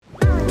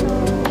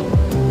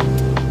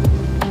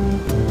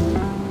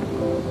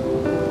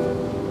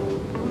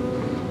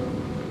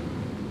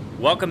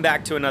Welcome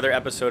back to another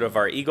episode of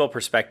our Eagle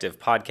Perspective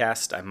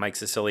podcast. I'm Mike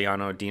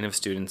Siciliano, Dean of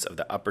Students of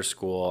the Upper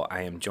School.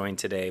 I am joined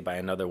today by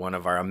another one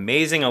of our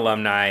amazing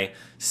alumni,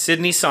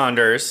 Sydney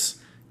Saunders,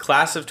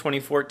 class of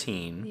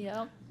 2014.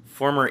 Yep.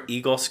 Former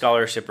Eagle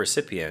Scholarship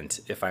recipient,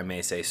 if I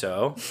may say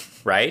so,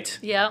 right?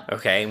 Yep.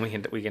 Okay,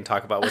 and we can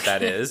talk about what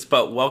that is.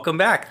 But welcome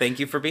back. Thank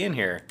you for being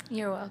here.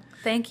 You're welcome.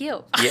 Thank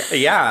you.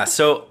 Yeah.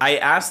 So I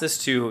asked this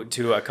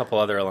to a couple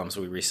other alums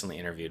we recently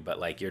interviewed, but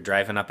like you're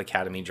driving up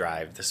Academy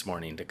Drive this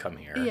morning to come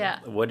here. Yeah.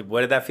 What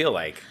did that feel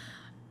like?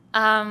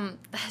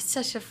 That's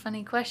such a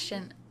funny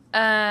question.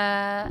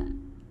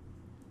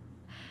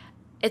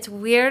 It's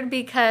weird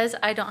because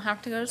I don't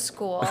have to go to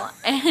school,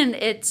 and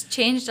it's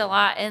changed a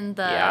lot in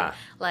the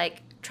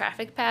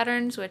traffic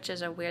patterns, which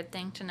is a weird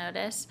thing to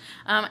notice.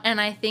 And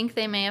I think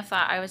they may have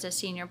thought I was a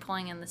senior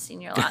pulling in the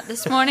senior lot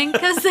this morning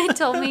because they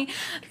told me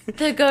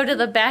to go to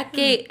the back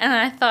gate, and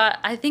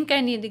I think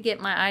I need to get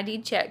my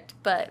ID checked.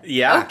 But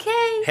yeah,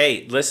 okay.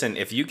 Hey, listen,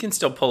 if you can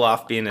still pull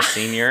off being a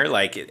senior,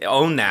 like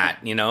own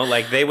that,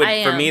 like they would.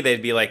 For me,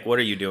 they'd be like, "What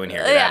are you doing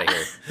here? Get out of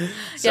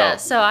here."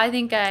 So I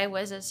think I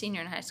was a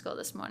senior in high school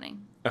this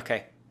morning.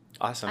 Okay.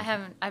 Awesome.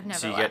 I've never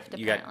so left,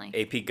 you got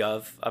AP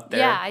Gov up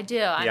there? Yeah, I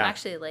do. I'm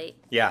actually late.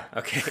 Yeah,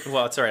 okay.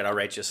 Well, it's all right. I'll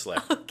write you a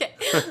slip. Okay.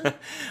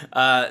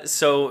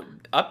 So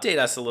update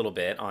us a little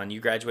bit on, you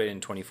graduated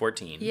in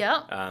 2014.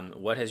 Yeah.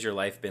 What has your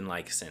life been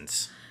like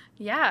since?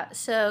 Yeah,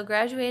 so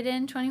graduated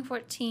in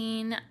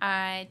 2014.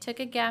 I took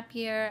a gap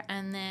year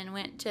and then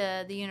went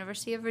to the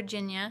University of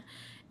Virginia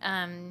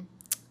and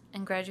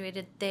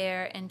graduated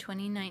there in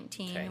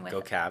 2019. Okay,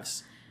 go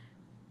Cavs.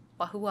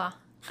 Wahoo wah.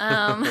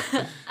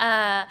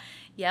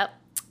 Yep.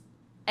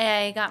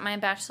 I got my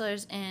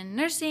bachelor's in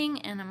nursing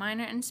and a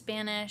minor in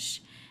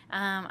Spanish.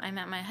 I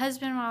met my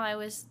husband while I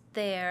was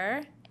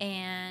there,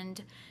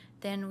 and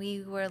then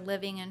we were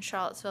living in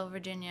Charlottesville,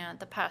 Virginia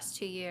the past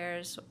 2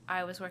 years.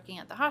 I was working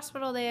at the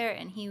hospital there,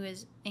 and he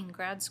was in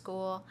grad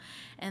school.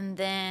 And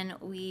then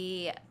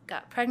we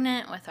got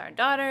pregnant with our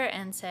daughter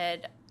and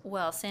said,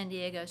 well, San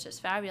Diego's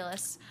just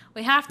fabulous.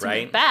 We have to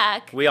move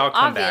back. We all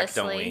come obviously. back,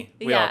 don't we?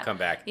 We all come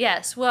back.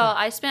 Yes. Well,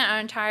 I spent our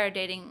entire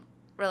dating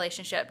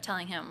relationship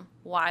telling him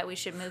why we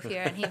should move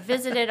here, and he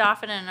visited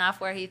often enough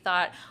where he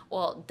thought,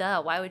 well,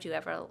 duh, why would you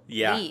ever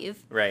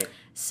leave? Right.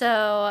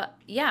 So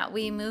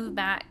we moved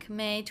back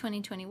May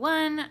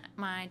 2021.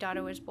 My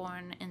daughter was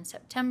born in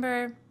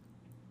September,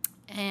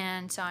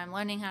 and so I'm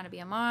learning how to be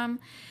a mom.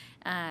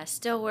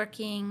 Still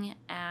working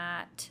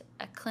at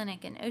a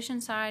clinic in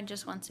Oceanside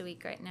just once a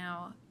week right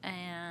now,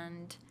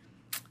 and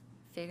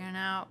figuring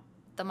out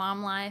the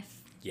mom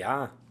life.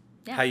 Yeah.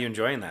 How are you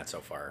enjoying that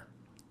so far?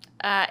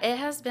 It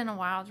has been a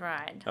wild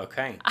ride.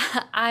 Okay.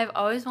 I've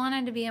always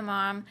wanted to be a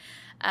mom,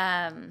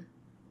 and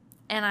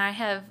I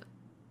have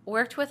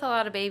worked with a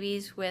lot of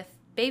babies with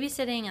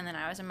babysitting, and then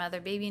I was a mother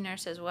baby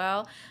nurse as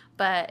well,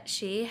 but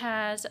she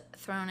has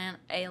thrown in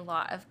a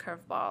lot of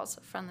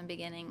curveballs from the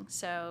beginning,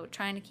 so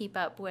trying to keep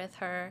up with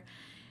her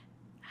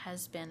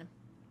has been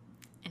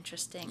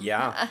interesting.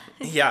 Yeah.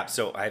 Yeah,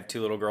 so I have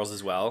 2 little girls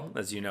as well,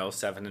 as you know,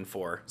 7 and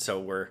 4, so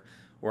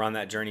we're on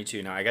that journey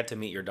too. Now, I got to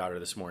meet your daughter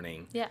this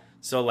morning. Yeah.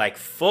 So, like,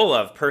 full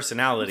of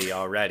personality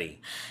already,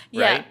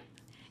 right?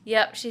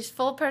 Yep, she's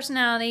full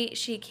personality.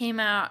 She came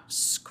out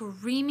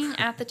screaming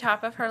at the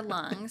top of her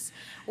lungs,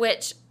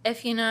 which,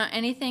 if you know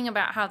anything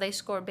about how they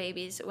score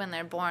babies when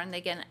they're born,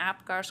 they get an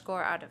APGAR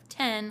score out of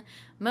 10.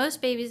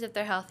 Most babies, if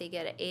they're healthy,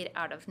 get an 8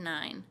 out of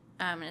 9.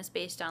 And it's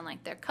based on,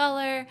 like, their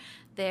color,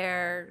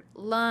 their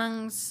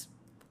lungs,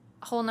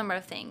 a whole number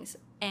of things.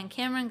 And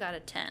Cameron got a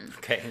 10.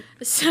 Okay.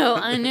 So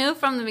I knew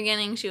from the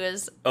beginning she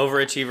was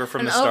overachiever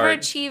from the an start.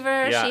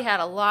 Overachiever. Yeah. She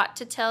had a lot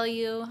to tell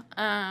you.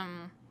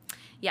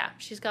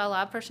 She's got a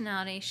lot of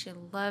personality. She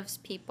loves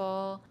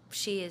people.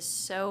 She is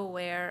so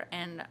aware,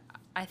 and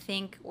I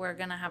think we're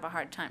going to have a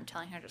hard time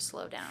telling her to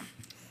slow down.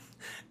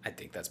 I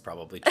think that's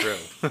probably true.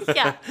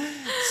 Yeah.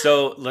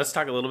 So let's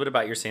talk a little bit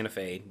about your Santa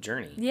Fe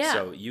journey. Yeah.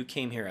 So you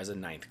came here as a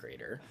 9th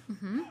grader,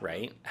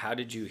 right? How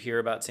did you hear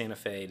about Santa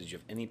Fe? Did you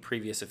have any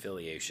previous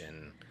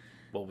affiliation?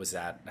 What was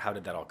that? How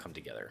did that all come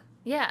together?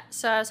 Yeah,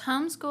 so I was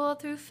homeschooled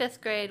through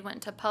 5th grade,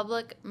 went to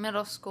public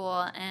middle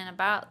school, and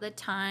about the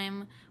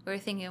time we were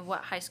thinking of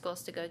what high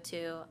schools to go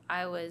to,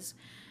 I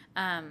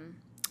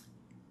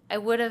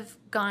would have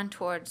gone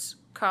towards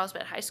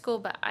Carlsbad High School,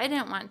 but I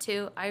didn't want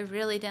to. I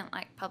really didn't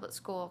like public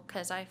school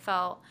because I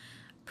felt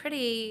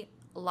pretty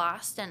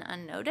lost and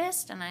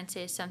unnoticed, and I'd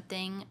say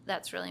something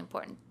that's really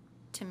important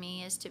to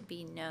me is to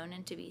be known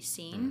and to be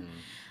seen.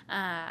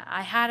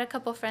 I had a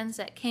couple friends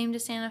that came to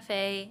Santa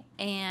Fe,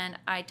 and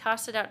I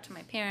tossed it out to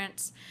my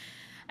parents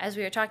as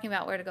we were talking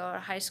about where to go to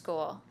high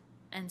school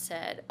and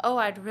said, oh,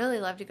 I'd really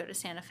love to go to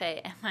Santa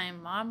Fe. And my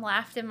mom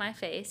laughed in my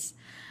face.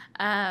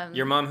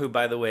 Your mom, who,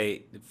 by the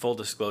way, full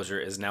disclosure,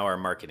 is now our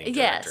marketing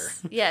director.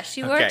 Yes,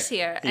 she works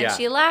here, and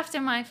she laughed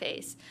in my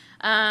face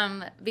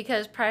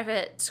because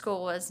private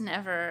school was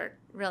never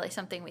really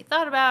something we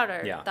thought about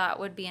or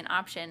thought would be an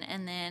option.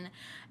 And then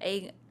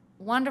a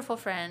wonderful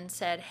friend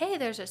said, hey,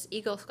 there's this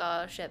Eagle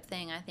Scholarship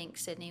thing I think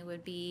Sydney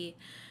would be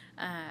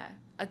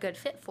a good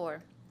fit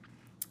for.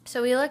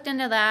 So we looked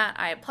into that.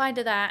 I applied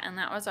to that, and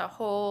that was a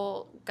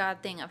whole God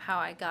thing of how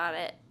I got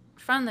it.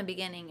 From the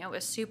beginning, it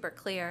was super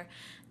clear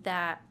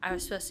that I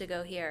was supposed to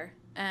go here.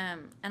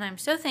 And I'm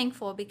so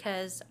thankful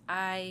because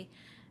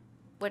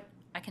what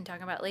I can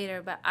talk about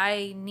later, but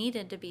I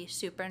needed to be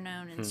super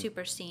known and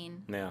super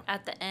seen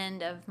at the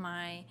end of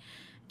my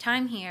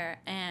time here.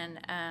 And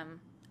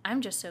I'm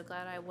just so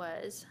glad I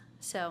was.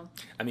 So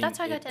that's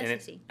how I got to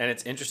SEC. And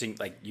it's interesting,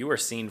 like you were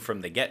seen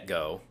from the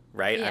get-go,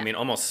 right? Yeah. I mean,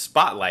 almost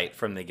spotlight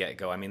from the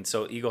get-go. I mean,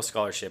 so Eagle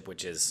Scholarship,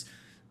 which is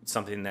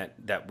something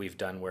that we've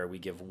done where we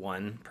give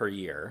one per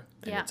year,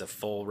 and it's a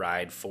full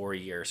ride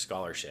 4-year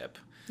scholarship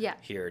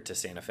here to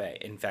Santa Fe.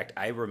 In fact,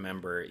 I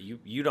remember,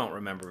 you don't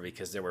remember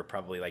because there were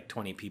probably like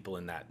 20 people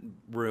in that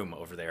room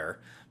over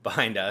there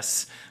behind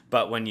us,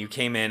 but when you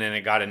came in and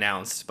it got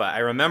announced, but I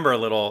remember a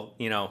little,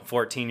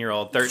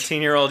 14-year-old,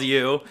 13-year-old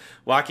you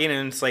walking in,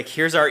 and it's like,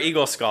 here's our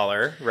Eagle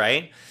Scholar,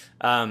 right?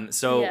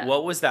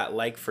 What was that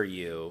like for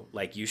you?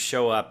 Like you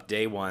show up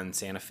day one,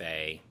 Santa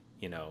Fe,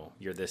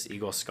 you're this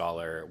Eagle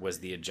Scholar. Was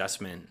the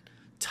adjustment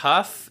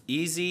tough,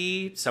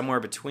 easy, somewhere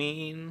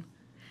between?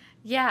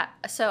 Yeah,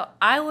 so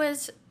I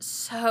was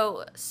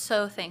so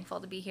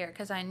thankful to be here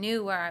because I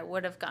knew where I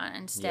would have gone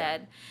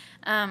instead.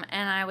 And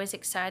I was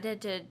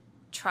excited to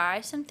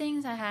try some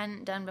things I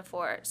hadn't done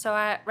before. So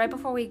right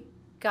before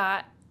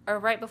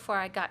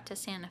I got to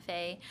Santa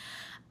Fe,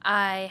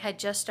 I had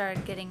just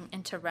started getting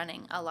into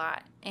running a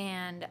lot.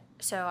 And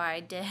so I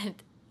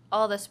did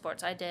all the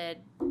sports. I did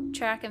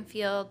track and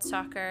field,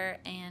 soccer,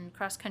 and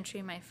cross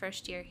country my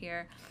first year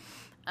here.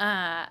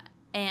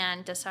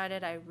 And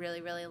decided I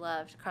really, really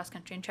loved cross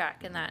country and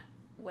track. And that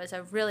was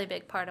a really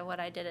big part of what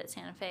I did at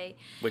Santa Fe.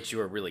 Which you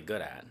were really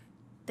good at.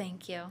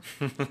 Thank you.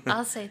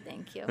 I'll say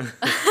thank you.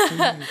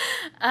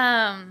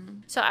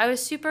 So I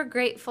was super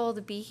grateful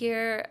to be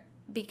here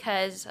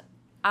because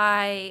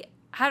I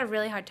had a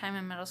really hard time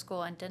in middle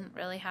school and didn't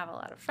really have a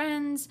lot of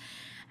friends.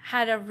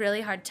 Had a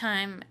really hard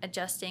time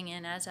adjusting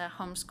in as a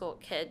homeschool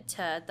kid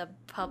to the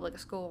public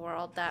school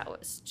world. That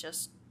was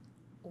just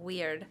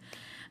weird.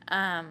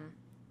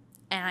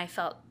 And I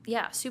felt,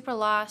 super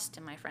lost,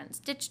 and my friends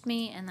ditched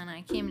me, and then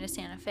I came to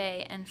Santa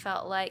Fe and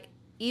felt like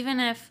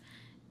even if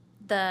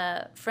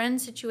the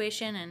friend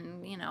situation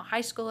and,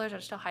 high schoolers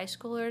are still high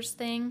schoolers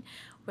thing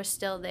was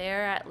still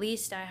there, at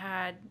least I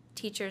had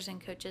teachers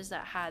and coaches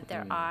that had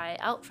their eye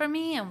out for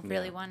me and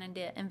really wanted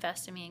to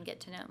invest in me and get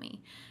to know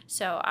me.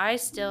 So I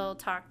still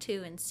talk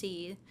to and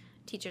see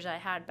teachers I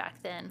had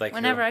back then. Like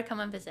whenever I come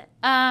and visit.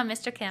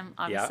 Mr. Kim,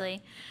 obviously. Yeah.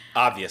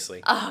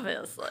 Obviously.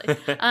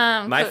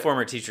 My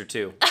former teacher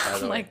too.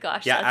 Oh my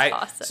gosh, that's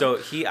awesome. So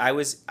I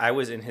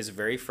was in his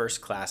very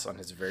first class on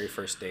his very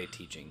first day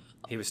teaching.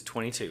 He was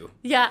 22.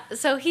 Yeah,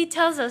 so he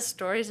tells us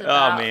stories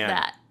about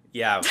that.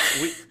 Yeah,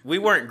 we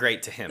weren't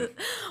great to him.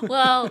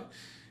 Well,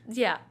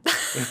 yeah.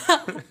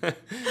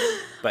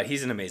 But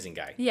he's an amazing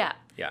guy. Yeah.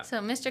 Yeah. So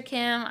Mr.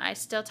 Kim, I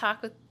still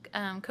talk with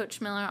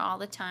Coach Miller all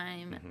the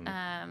time.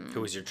 Mm-hmm.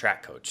 Who was your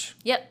track coach?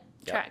 Yep,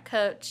 track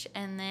coach.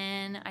 And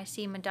then I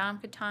see Madame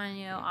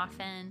Catania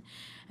often.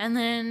 And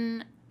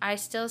then I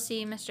still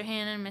see Mr.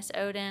 Hannon, Miss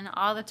Oden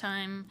all the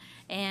time.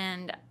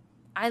 And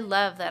I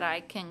love that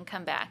I can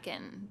come back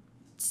and,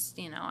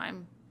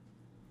 I'm,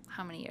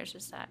 how many years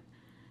is that?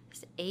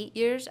 It's 8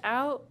 years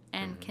out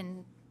and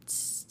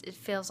it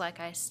feels like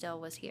I still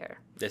was here.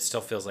 It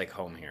still feels like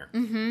home here.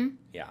 Mm-hmm.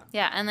 Yeah.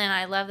 Yeah, and then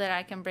I love that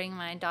I can bring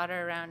my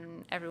daughter around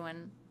and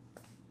everyone,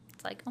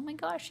 it's like, oh my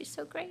gosh, she's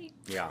so great.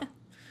 Yeah.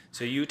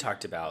 So you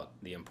talked about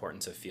the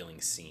importance of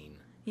feeling seen.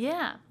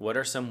 Yeah. What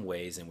are some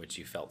ways in which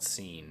you felt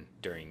seen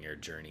during your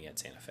journey at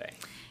Santa Fe?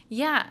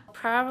 Yeah,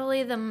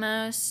 probably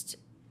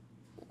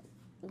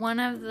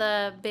one of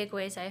the big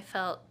ways I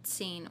felt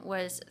seen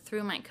was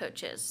through my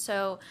coaches.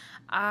 So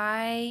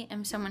I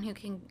am someone who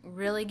can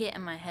really get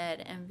in my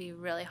head and be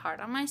really hard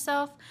on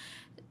myself.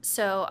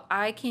 So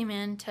I came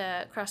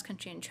into cross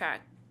country and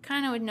track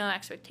kind of with no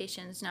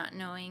expectations, not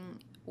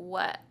knowing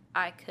what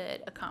I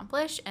could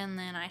accomplish. And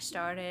then I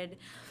started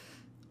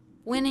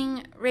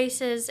winning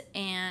races,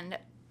 and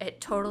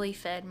it totally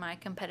fed my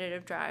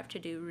competitive drive to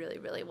do really,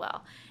 really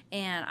well.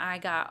 And I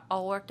got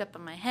all worked up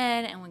in my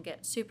head and would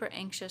get super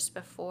anxious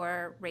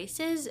before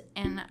races.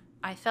 And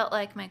I felt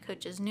like my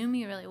coaches knew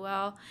me really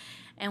well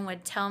and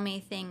would tell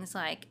me things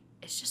like,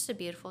 it's just a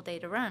beautiful day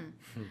to run.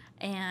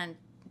 And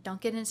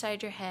don't get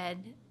inside your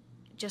head.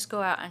 Just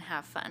go out and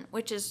have fun,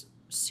 which is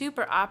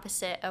super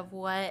opposite of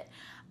what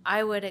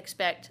I would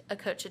expect a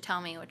coach to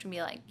tell me, which would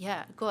be like,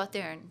 yeah, go out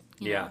there and,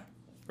 you know.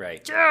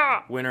 Right.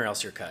 Yeah. Win or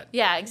else you're cut.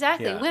 Yeah,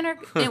 exactly. Yeah. Win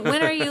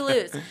or you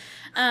lose.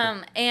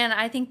 And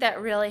I think that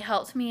really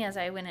helped me as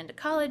I went into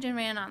college and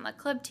ran on the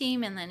club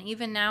team. And then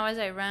even now as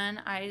I run,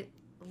 I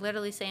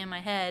literally say in my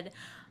head,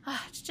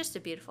 it's just a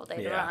beautiful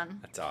day to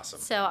run. That's awesome.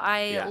 So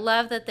I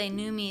love that they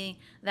knew me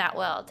that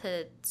well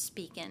to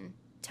speak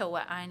into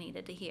what I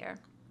needed to hear.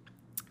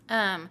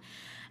 And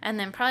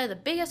then probably the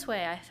biggest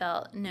way I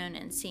felt known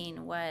and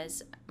seen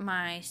was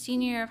my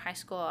senior year of high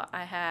school.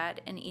 I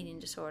had an eating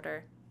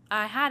disorder.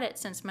 I had it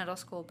since middle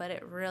school, but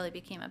it really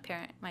became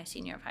apparent my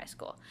senior year of high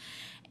school.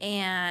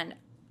 And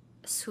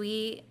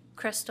sweet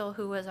Crystal,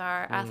 who was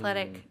our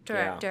athletic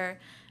director,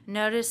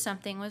 noticed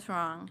something was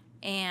wrong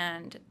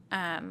and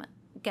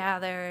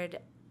gathered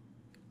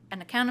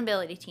an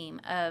accountability team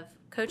of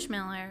Coach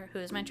Miller, who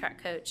is my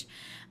track coach,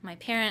 my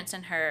parents,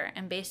 and her,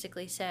 and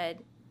basically said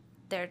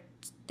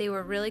they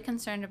were really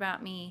concerned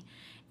about me,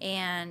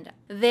 and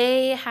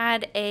they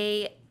had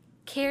a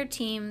care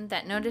team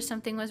that noticed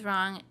something was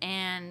wrong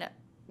and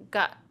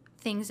got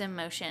things in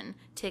motion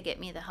to get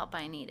me the help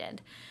I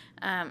needed.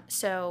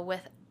 So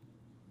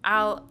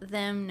without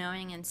them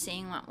knowing and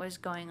seeing what was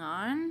going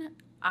on,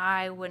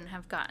 I wouldn't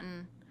have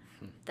gotten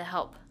the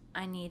help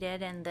I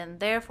needed, and then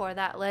therefore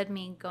that led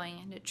me going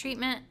into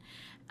treatment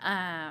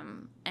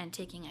and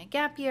taking a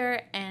gap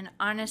year, and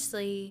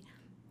honestly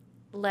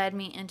led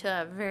me into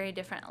a very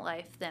different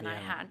life than I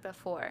had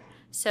before.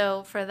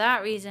 So for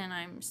that reason,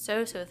 I'm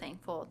so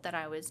thankful that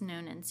I was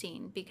known and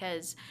seen,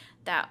 because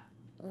that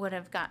would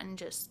have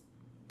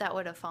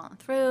fallen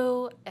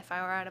through if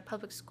I were at a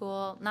public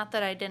school. Not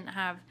that I didn't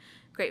have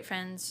great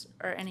friends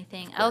or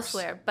anything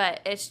elsewhere,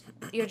 but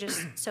you're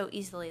just so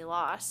easily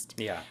lost.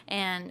 Yeah.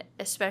 And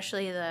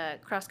especially the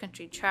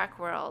cross-country track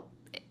world,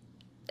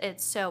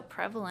 it's so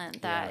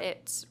prevalent that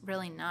it's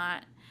really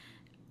not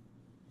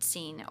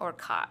seen or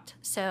caught.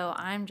 So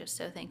I'm just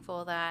so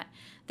thankful that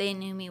they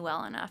knew me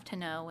well enough to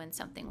know when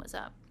something was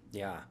up.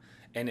 Yeah.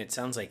 And it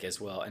sounds like as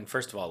well, and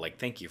first of all, like,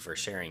 thank you for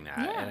sharing that.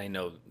 Yeah. And I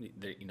know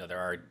that, there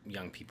are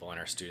young people and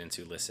our students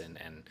who listen,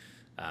 and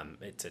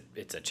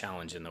it's a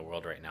challenge in the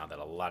world right now that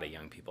a lot of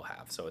young people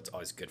have. So it's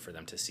always good for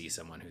them to see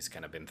someone who's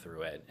kind of been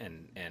through it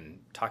and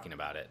talking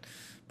about it.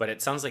 But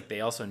it sounds like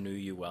they also knew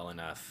you well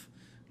enough,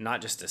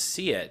 not just to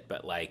see it,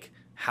 but like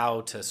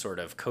how to sort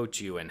of coach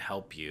you and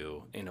help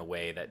you in a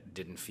way that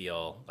didn't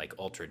feel like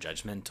ultra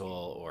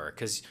judgmental, or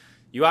because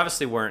you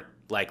obviously weren't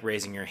like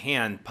raising your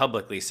hand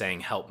publicly saying,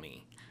 help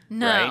me.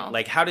 No. Right?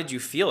 Like, how did you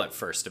feel at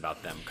first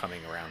about them coming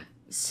around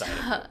side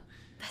of you?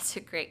 That's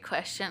a great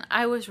question.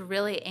 I was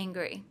really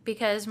angry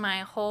because my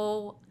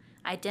whole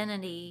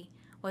identity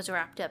was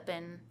wrapped up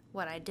in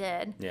what I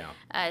did. Yeah.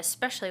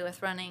 Especially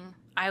with running.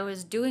 I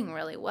was doing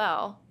really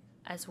well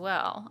as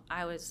well.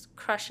 I was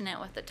crushing it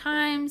with the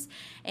times,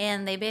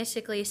 and they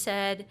basically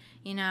said,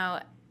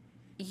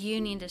 you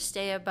need to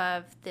stay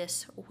above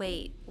this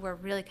weight. We're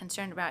really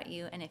concerned about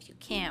you, and if you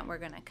can't, we're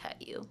going to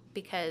cut you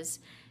because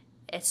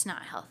it's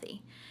not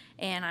healthy.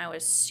 And I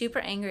was super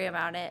angry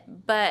about it,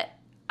 but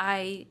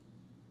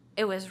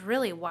it was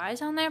really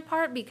wise on their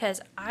part,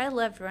 because I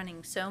loved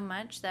running so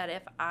much that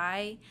if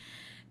I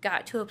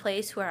got to a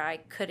place where I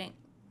couldn't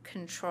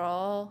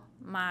control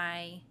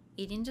my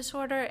eating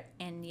disorder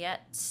and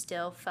yet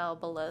still fell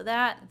below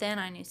that, then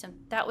I knew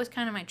that was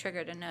kind of my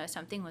trigger to know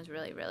something was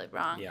really, really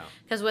wrong. Yeah.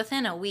 Because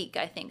within a week,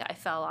 I think I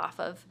fell off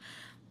of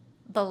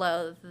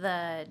below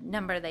the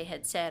number they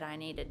had said I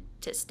needed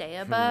to stay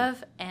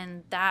above,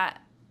 and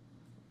that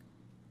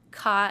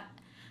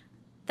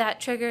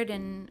triggered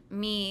in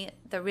me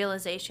the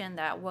realization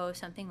that, whoa,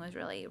 something was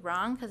really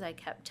wrong, because I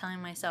kept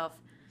telling myself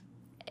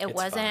it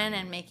wasn't fine,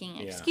 and making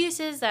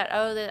excuses that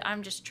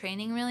I'm just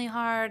training really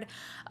hard.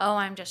 Oh,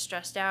 I'm just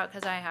stressed out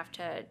because I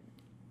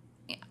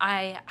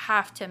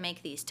have to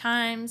make these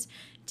times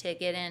to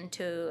get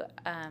into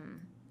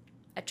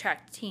a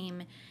track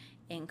team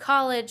in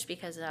college,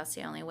 because that's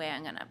the only way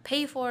I'm going to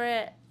pay for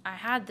it. I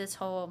had this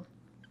whole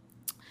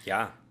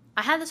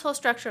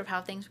structure of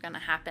how things were going to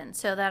happen,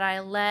 so that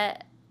I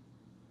let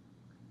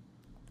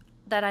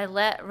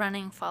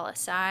running fall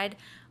aside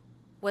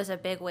was a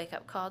big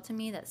wake-up call to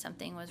me that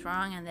something was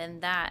wrong, and then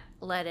that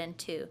led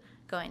into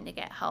going to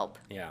get help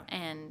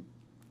and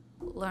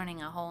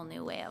learning a whole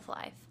new way of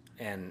life.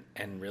 And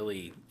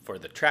really, for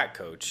the track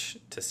coach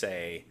to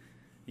say,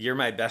 you're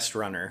my best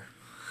runner,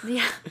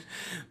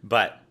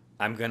 but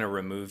I'm going to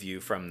remove you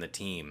from the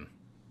team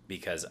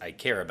because I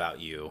care about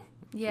you,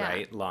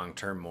 right?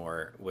 Long-term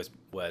more was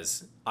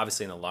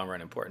obviously in the long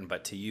run important,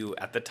 but to you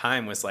at the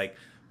time was like,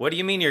 what do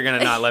you mean you're going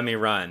to not let me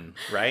run,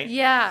 right?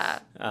 Yeah.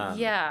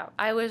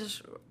 I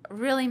was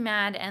really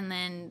mad,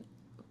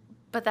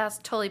 but that's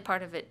totally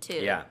part of it too.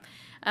 Yeah.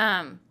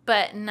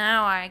 But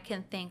now I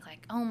can think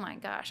like, oh my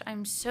gosh,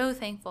 I'm so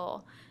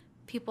thankful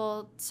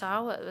people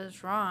saw what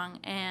was wrong,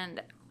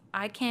 and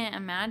I can't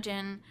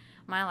imagine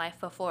my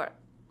life before.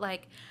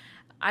 Like,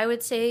 I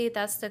would say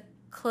that's the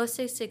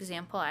closest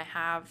example I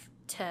have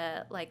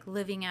to like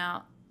living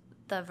out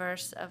the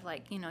verse of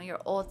like, your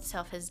old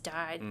self has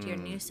died, your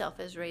new self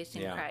is raised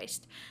in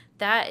Christ.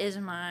 That is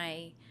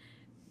my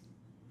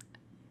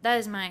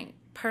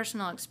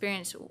personal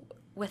experience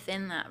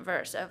within that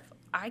verse of,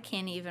 I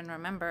can't even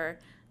remember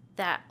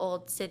that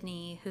old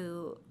Sydney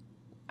who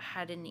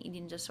had an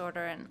eating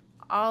disorder and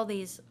all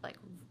these like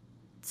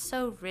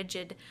so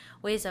rigid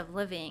ways of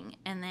living.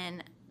 And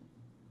then,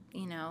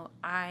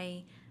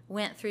 I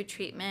went through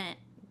treatment.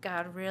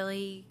 God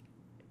really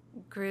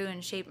grew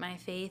and shaped my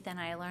faith, and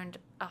I learned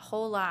a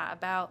whole lot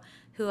about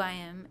who I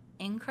am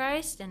in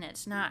Christ, and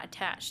it's not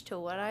attached to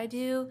what I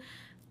do,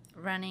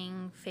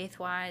 running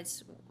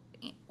faith-wise,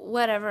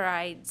 whatever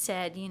I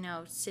said,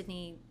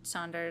 Sydney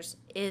Saunders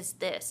is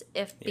this.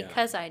 If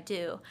because I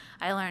do,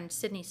 I learned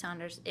Sydney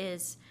Saunders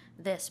is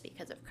this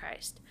because of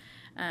Christ.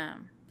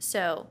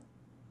 So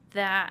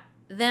that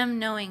them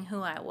knowing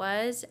who I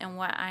was and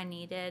what I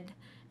needed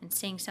and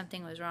seeing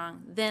something was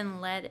wrong then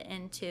led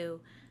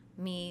into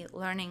me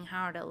learning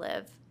how to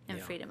live in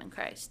freedom in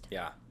Christ.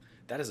 Yeah,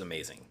 that is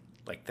amazing.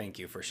 Like, thank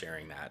you for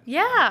sharing that.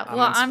 Yeah,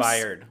 I'm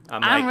inspired.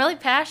 I'm really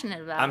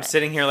passionate about it. I'm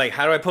sitting here like,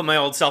 how do I put my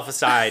old self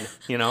aside?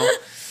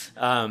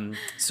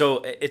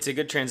 So it's a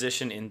good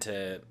transition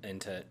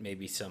into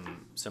maybe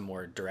some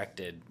more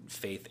directed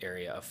faith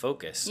area of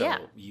focus. So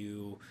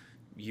you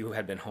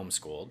had been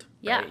homeschooled,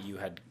 right? You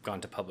had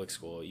gone to public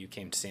school. You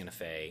came to Santa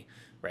Fe,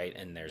 right?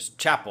 And there's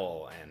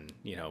chapel and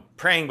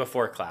praying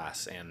before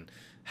class. And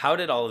how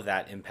did all of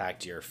that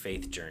impact your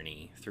faith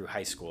journey through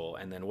high school?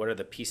 And then what are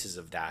the pieces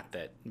of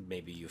that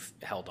maybe you've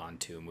held on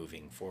to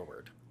moving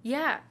forward?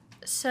 Yeah.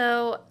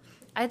 So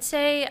I'd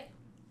say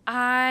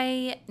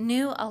I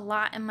knew a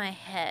lot in my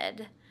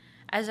head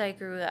as I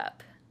grew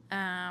up,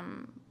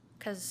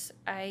 because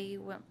I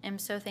am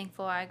so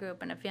thankful I grew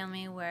up in a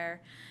family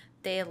where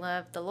they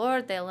loved the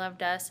Lord, they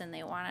loved us, and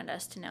they wanted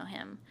us to know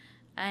Him.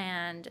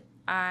 And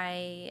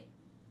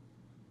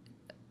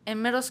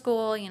in middle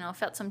school,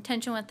 felt some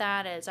tension with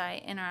that as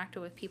I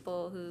interacted with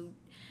people who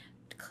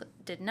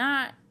did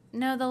not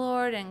know the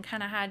Lord and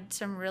kind of had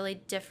some really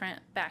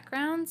different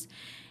backgrounds.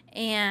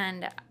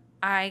 And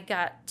I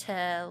got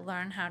to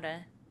learn how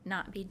to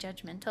not be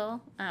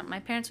judgmental. My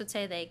parents would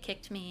say they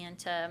kicked me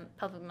into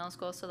public middle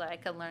school so that I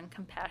could learn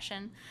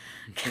compassion,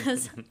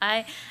 because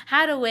I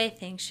had a way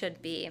things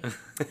should be.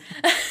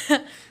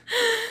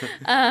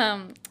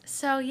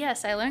 So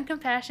yes, I learned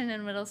compassion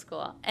in middle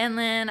school. And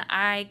then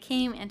I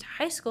came into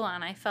high school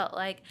and I felt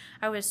like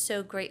I was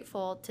so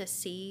grateful to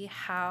see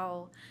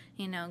how,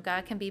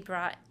 God can be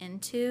brought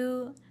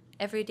into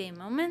everyday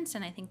moments.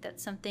 And I think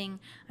that's something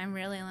I'm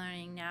really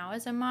learning now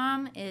as a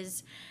mom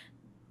is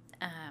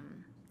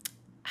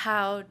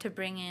how to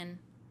bring in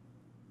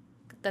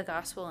the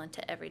gospel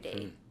into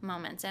everyday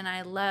moments. And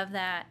I love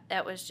that.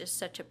 That was just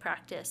such a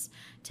practice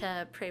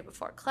to pray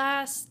before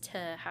class,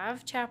 to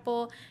have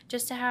chapel,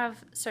 just to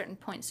have certain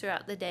points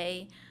throughout the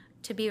day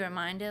to be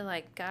reminded,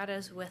 like, God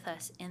is with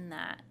us in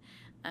that.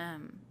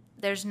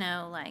 There's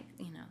no, like,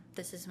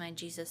 this is my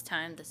Jesus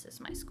time, this is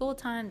my school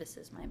time, this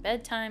is my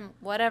bedtime,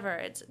 whatever.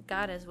 It's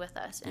God is with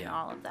us in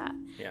all of that.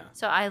 Yeah.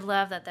 So I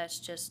love that that's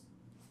just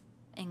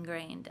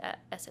ingrained at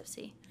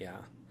SFC. Yeah.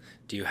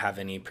 Do you have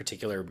any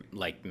particular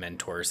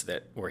mentors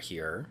that were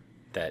here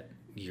that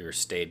you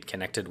stayed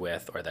connected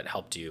with or that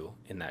helped you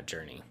in that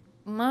journey?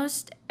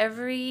 Most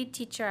every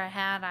teacher I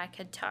had, I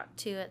could talk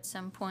to at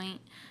some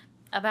point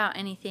about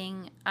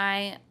anything.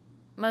 I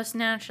most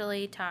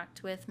naturally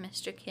talked with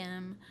Mr.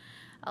 Kim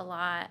a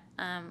lot.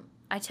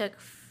 I took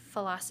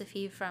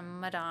philosophy from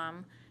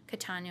Madame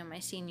Catania my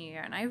senior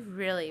year, and I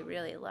really,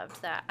 really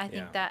loved that. I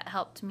think that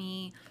helped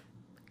me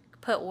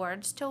put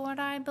words to what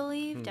I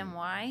believed and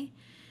why.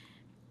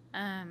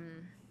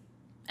 And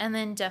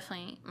then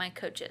definitely my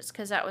coaches,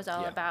 because that was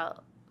all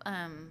about,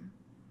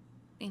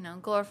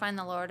 glorifying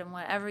the Lord, and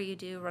whatever you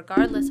do,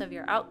 regardless of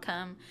your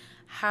outcome,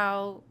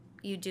 how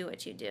you do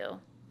what you do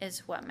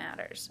is what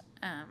matters.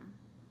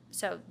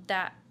 So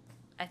that,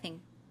 I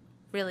think,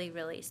 really,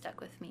 really stuck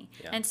with me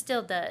and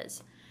still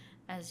does.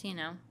 As,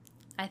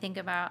 I think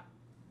about,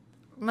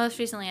 most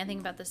recently, I think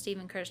about the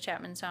Stephen Curtis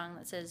Chapman song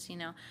that says,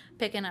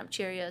 picking up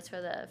Cheerios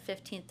for the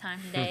 15th time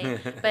today.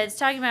 But it's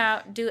talking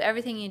about do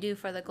everything you do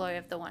for the glory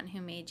of the one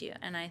who made you.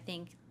 And I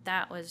think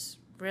that was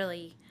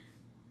really,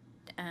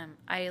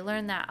 I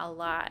learned that a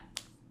lot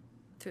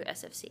through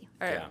SFC,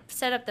 or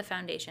set up the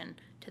foundation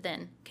to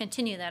then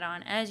continue that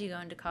on as you go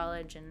into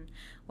college and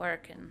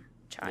work and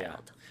child.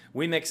 Yeah.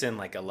 We mix in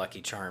a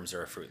Lucky Charms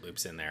or a Fruit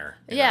Loops in there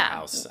in our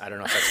house. I don't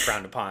know if that's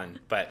frowned upon,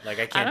 but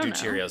I can't do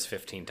Cheerios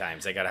 15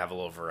 times. I got to have a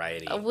little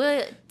variety.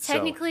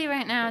 Technically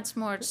right now it's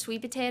more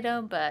sweet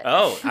potato, but...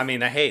 Oh,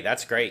 hey,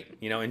 that's great.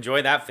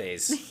 Enjoy that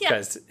phase,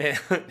 because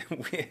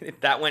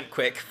that went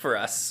quick for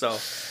us. So,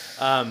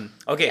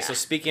 so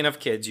speaking of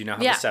kids, you now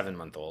have a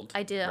 7-month-old.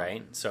 I do.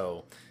 Right?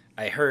 So...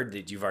 I heard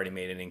that you've already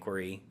made an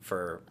inquiry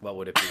for, what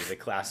would it be, the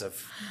class of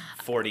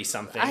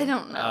 40-something? I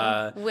don't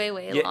know. Way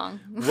long.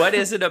 What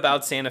is it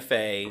about Santa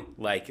Fe,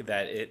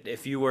 that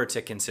if you were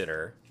to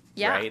consider,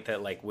 right,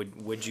 that,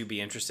 would you be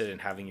interested in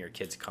having your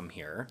kids come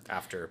here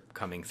after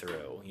coming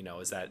through?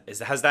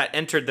 Has that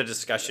entered the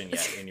discussion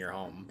yet in your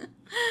home?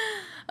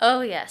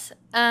 Oh, yes.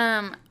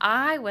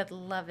 I would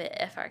love it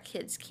if our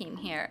kids came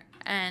here.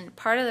 And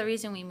part of the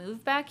reason we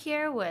moved back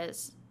here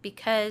was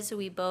because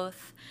we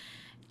both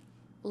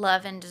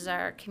love and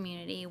desire a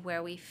community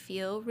where we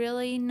feel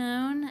really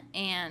known,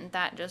 and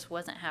that just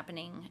wasn't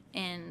happening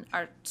in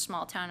our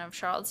small town of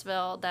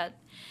Charlottesville. That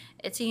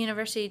it's a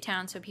university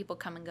town, so people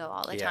come and go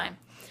all the time.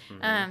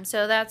 Mm-hmm.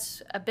 So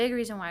that's a big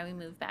reason why we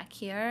moved back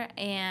here,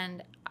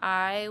 and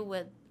I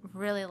would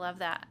really love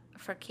that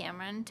for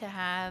Cameron to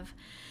have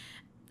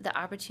the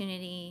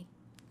opportunity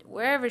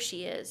wherever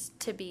she is,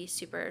 to be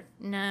super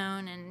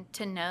known and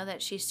to know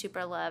that she's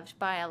super loved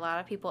by a lot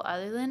of people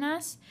other than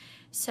us.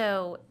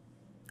 So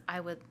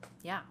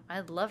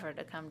I'd love her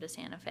to come to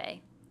Santa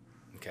Fe.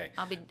 Okay.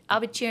 I'll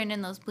be cheering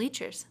in those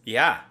bleachers.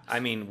 Yeah. I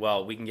mean,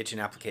 well, we can get you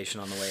an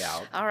application on the way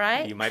out. All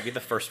right. You might be the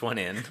first one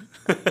in.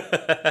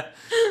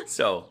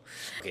 So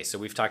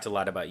we've talked a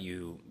lot about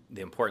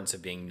the importance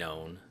of being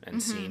known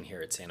and seen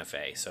here at Santa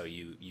Fe. So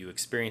you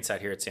experienced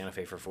that here at Santa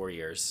Fe for 4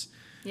 years.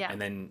 Yeah.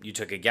 And then you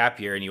took a gap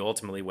year and you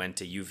ultimately went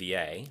to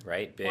UVA,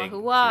 right? Big,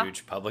 Wahoo-wah.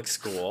 huge public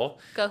school.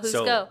 Go Hoos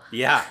go.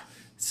 Yeah.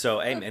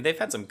 So, and they've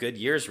had some good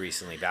years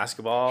recently.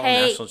 Basketball,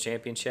 national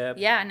championship.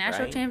 Yeah,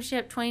 national right?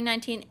 championship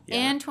 2019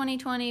 and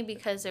 2020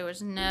 because there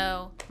was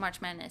no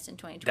March Madness in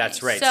 2020.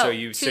 That's right. So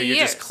you're years.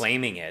 just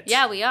claiming it.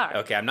 Yeah, we are.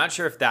 Okay, I'm not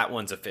sure if that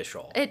one's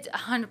official. It's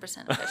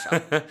 100%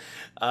 official.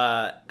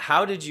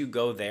 How did you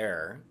go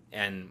there,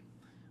 and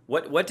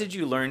what did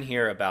you learn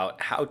here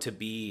about how to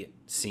be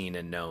seen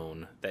and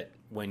known that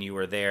when you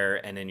were there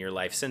and in your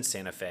life since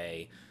Santa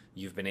Fe,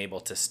 you've been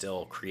able to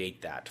still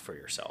create that for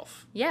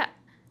yourself? Yeah.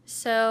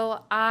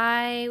 So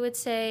I would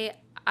say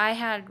I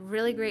had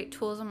really great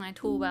tools in my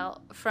tool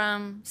belt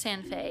from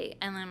Santa Fe,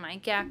 and then my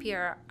gap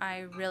year, I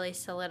really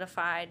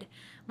solidified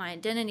my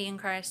identity in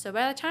Christ. So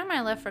by the time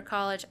I left for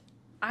college,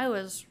 I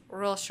was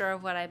real sure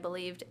of what I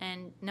believed,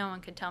 and no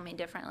one could tell me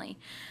differently.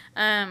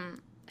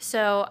 And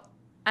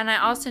I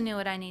also knew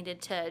what I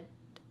needed to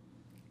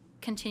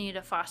continue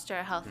to foster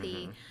a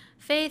healthy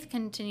faith,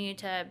 continue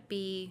to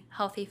be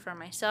healthy for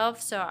myself.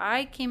 So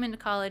I came into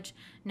college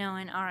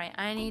knowing, all right,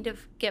 I need to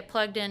get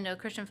plugged into a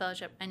Christian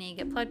fellowship. I need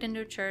to get plugged into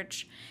a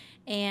church,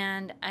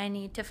 and I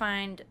need to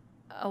find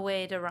a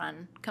way to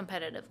run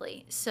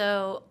competitively.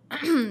 So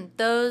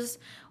those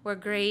were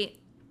great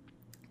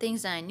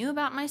things that I knew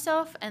about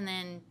myself, and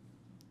then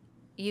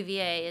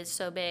UVA is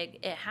so big,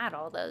 it had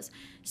all those.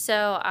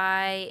 So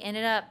I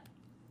ended up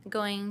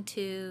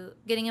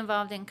getting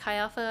involved in Chi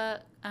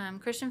Alpha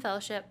Christian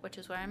Fellowship, which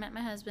is where I met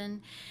my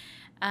husband.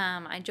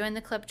 I joined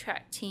the club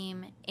track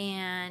team,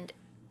 and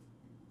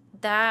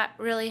that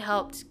really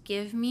helped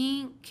give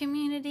me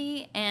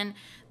community, and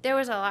there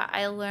was a lot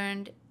I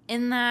learned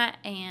in that.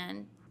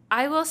 And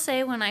I will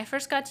say, when I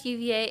first got to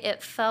UVA,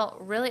 it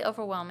felt really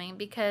overwhelming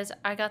because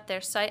I got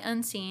there sight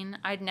unseen.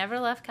 I'd never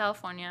left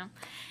California,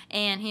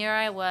 and here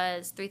I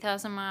was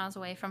 3,000 miles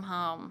away from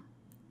home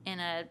in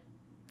a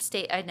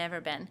state I'd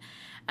never been.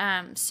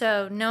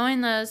 So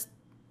knowing those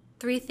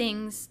 3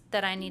 things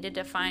that I needed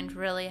to find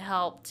really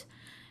helped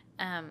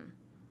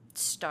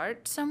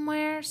start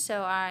somewhere.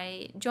 So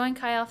I joined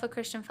Chi Alpha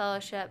Christian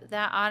Fellowship.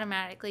 That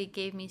automatically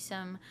gave me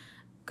some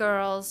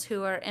girls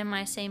who are in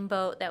my same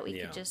boat that we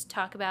could just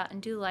talk about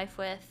and do life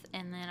with.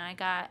 And then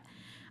I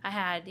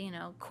had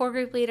core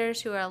group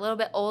leaders who are a little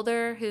bit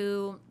older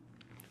who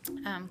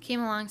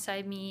came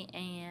alongside me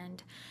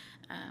and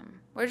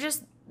were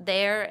just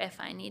there if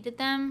I needed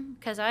them,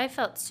 because I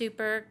felt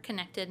super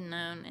connected and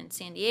known in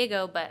San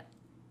Diego, but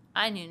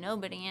I knew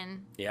nobody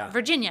in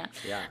Virginia.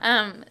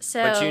 Yeah.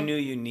 So but you knew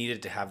you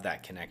needed to have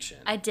that connection.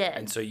 I did.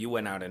 And so you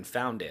went out and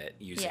found it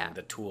using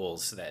the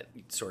tools that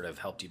sort of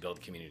helped you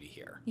build community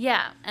here.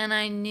 Yeah. And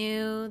I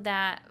knew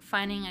that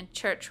finding a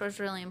church was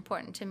really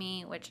important to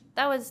me, which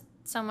that was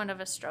somewhat of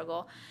a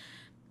struggle.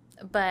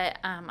 But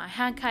I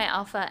had Chi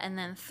Alpha, and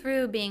then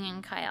through being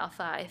in Chi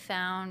Alpha, I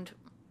found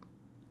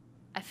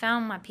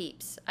my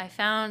peeps. I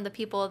found the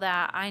people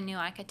that I knew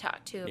I could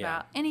talk to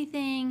about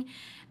anything,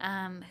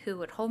 who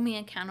would hold me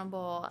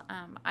accountable.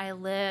 I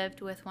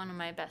lived with one of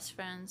my best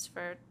friends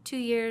for 2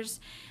 years,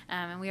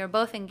 and we were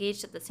both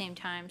engaged at the same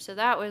time. So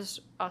that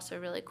was also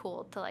really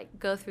cool to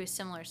go through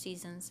similar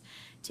seasons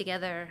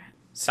together.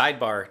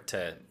 Sidebar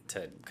to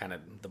kind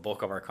of the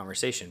bulk of our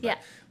conversation, but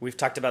we've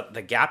talked about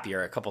the gap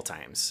year a couple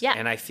times. Yeah.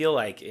 And I feel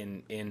like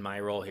in my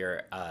role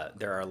here,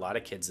 there are a lot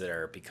of kids that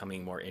are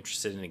becoming more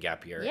interested in a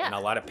gap year, and a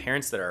lot of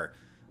parents that are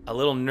a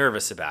little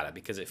nervous about it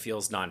because it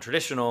feels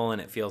non-traditional, and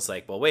it feels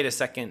like, well, wait a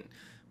second,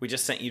 we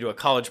just sent you to a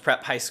college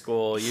prep high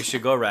school, you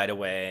should go right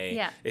away.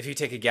 Yeah. If you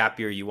take a gap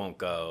year, you won't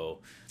go.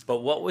 But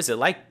what was it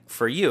like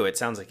for you? It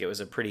sounds like it was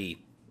a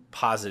pretty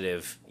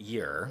positive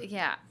year.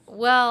 Yeah.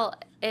 Well,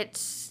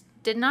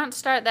 did not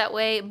start that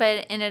way, but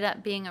it ended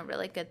up being a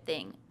really good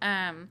thing.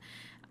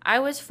 I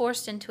was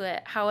forced into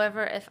it.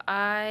 However, if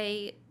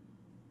I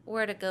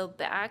were to go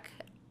back,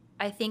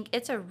 I think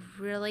it's a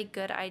really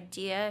good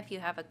idea if you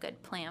have a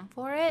good plan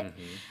for it.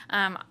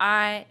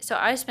 I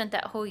spent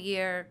that whole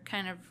year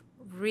kind of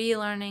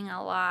relearning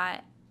a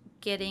lot,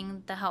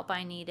 getting the help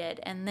I needed,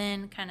 and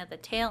then kind of the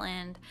tail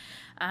end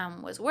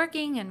was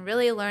working and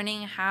really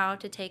learning how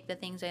to take the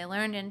things I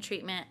learned in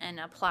treatment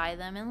and apply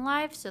them in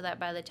life, so that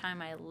by the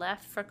time I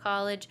left for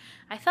college,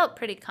 I felt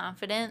pretty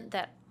confident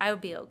that I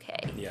would be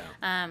okay.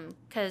 Yeah.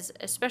 Because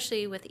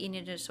especially with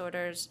eating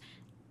disorders,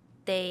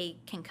 they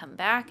can come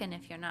back, and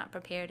if you're not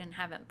prepared and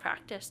haven't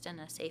practiced in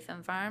a safe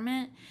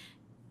environment,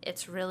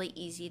 it's really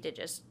easy to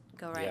just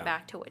go right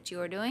back to what you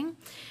were doing.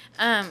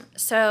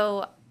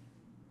 So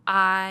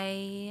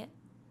I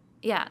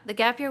Yeah, the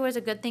gap year was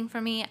a good thing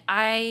for me.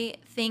 I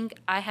think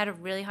I had a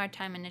really hard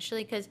time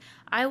initially because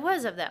I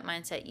was of that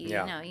mindset. You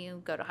know,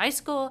 you go to high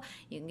school,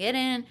 you get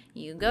in,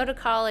 you go to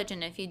college,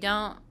 and if you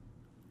don't,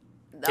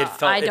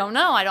 I don't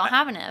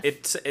have enough.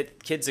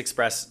 Kids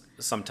express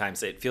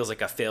sometimes it feels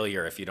like a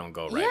failure if you don't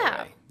go right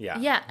away.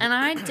 Yeah, and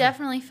I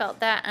definitely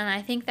felt that, and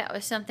I think that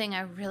was something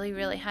I really,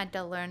 really had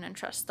to learn and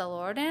trust the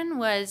Lord in.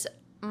 Was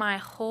my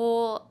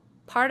whole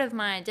part of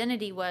my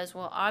identity was,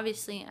 well,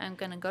 obviously I'm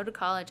going to go to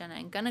college and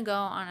I'm going to go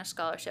on a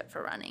scholarship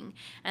for running.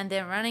 And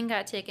then running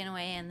got taken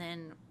away, and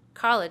then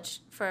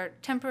college for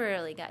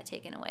temporarily got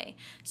taken away.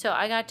 So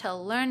I got to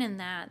learn in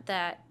that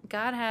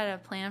God had a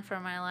plan for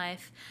my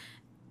life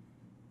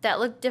that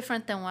looked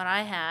different than what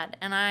I had.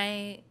 And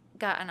I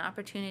got an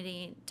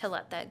opportunity to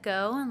let that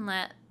go and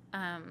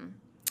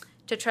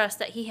to trust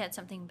that he had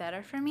something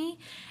better for me.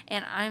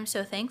 And I'm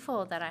so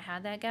thankful that I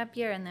had that gap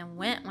year and then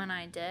went when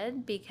I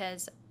did,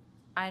 because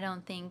I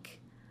don't think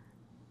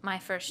my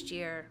first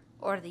year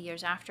or the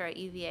years after at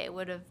UVA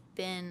would have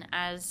been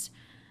as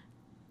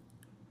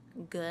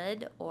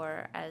good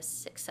or as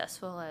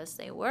successful as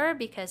they were,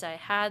 because I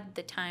had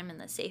the time and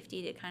the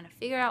safety to kind of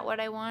figure out what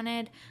I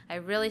wanted. I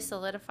really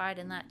solidified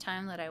in that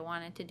time that I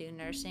wanted to do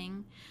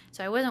nursing.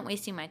 So I wasn't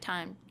wasting my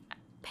time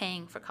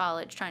paying for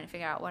college trying to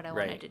figure out what I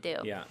wanted to do.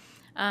 Yeah.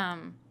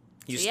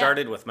 You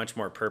started with much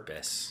more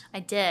purpose. I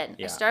did.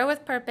 Yeah. I started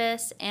with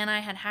purpose, and I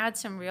had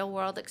some real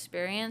world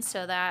experience,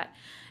 so that,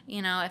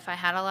 you know, if I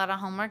had a lot of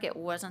homework, it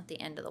wasn't the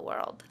end of the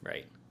world.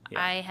 Right.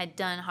 Yeah. I had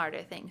done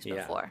harder things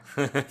before.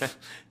 Yeah.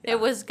 It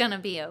was going to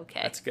be okay.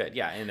 That's good.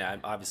 Yeah.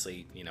 And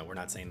obviously, you know, we're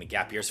not saying the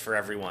gap year's for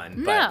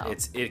everyone, No.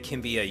 but it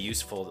can be a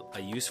useful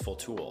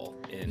tool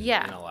in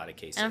a lot of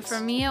cases. And for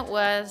me it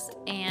was,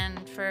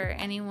 and for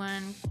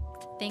anyone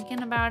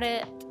thinking about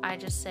it, I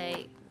just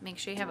say make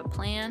sure you have a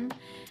plan,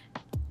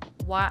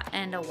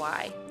 and a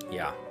why.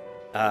 Yeah.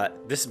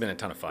 This has been a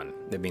ton of fun.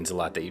 It means a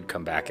lot that you'd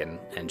come back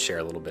and share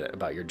a little bit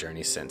about your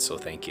journey since, so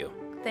thank you.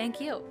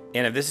 Thank you.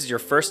 And if this is your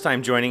first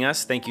time joining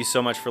us, thank you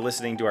so much for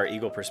listening to our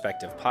Eagle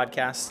Perspective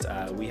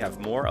podcast. We have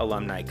more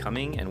alumni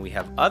coming, and we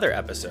have other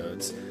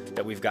episodes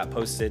that we've got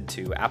posted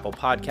to Apple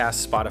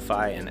Podcasts,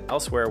 Spotify, and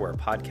elsewhere where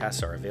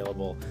podcasts are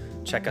available.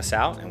 Check us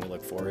out, and we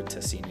look forward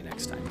to seeing you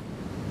next time.